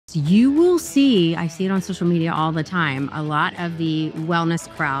You will see, I see it on social media all the time, a lot of the wellness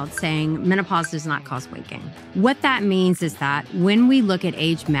crowd saying menopause does not cause weight gain. What that means is that when we look at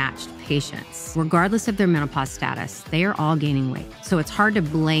age-matched patients, regardless of their menopause status, they are all gaining weight. So it's hard to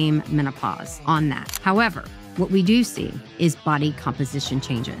blame menopause on that. However, what we do see is body composition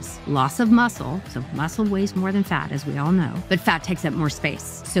changes. Loss of muscle, so muscle weighs more than fat, as we all know, but fat takes up more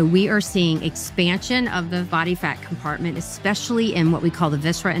space. So we are seeing expansion of the body fat compartment, especially in what we call the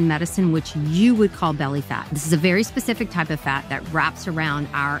viscera in medicine, which you would call belly fat. This is a very specific type of fat that wraps around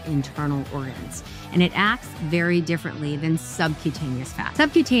our internal organs, and it acts very differently than subcutaneous fat.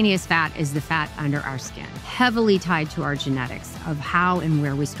 Subcutaneous fat is the fat under our skin, heavily tied to our genetics of how and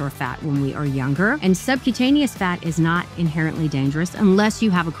where we store fat when we are younger. And subcutaneous fat is not inherently dangerous unless you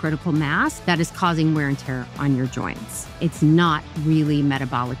have a critical mass that is causing wear and tear on your joints. It's not really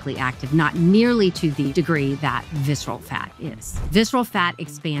metabolically active, not nearly to the degree that visceral fat is. Visceral fat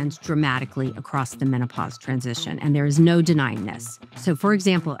expands dramatically across the menopause transition, and there is no denying this. So for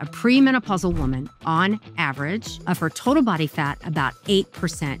example, a premenopausal woman, on average, of her total body fat, about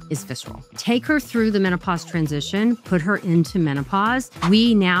 8% is visceral. Take her through the menopause transition, put her into menopause,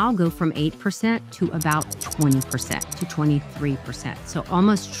 we now go from 8% to about 20% to 23%. So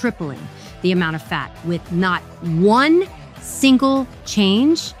almost tripling the amount of fat with not one single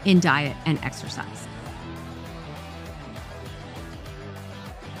change in diet and exercise.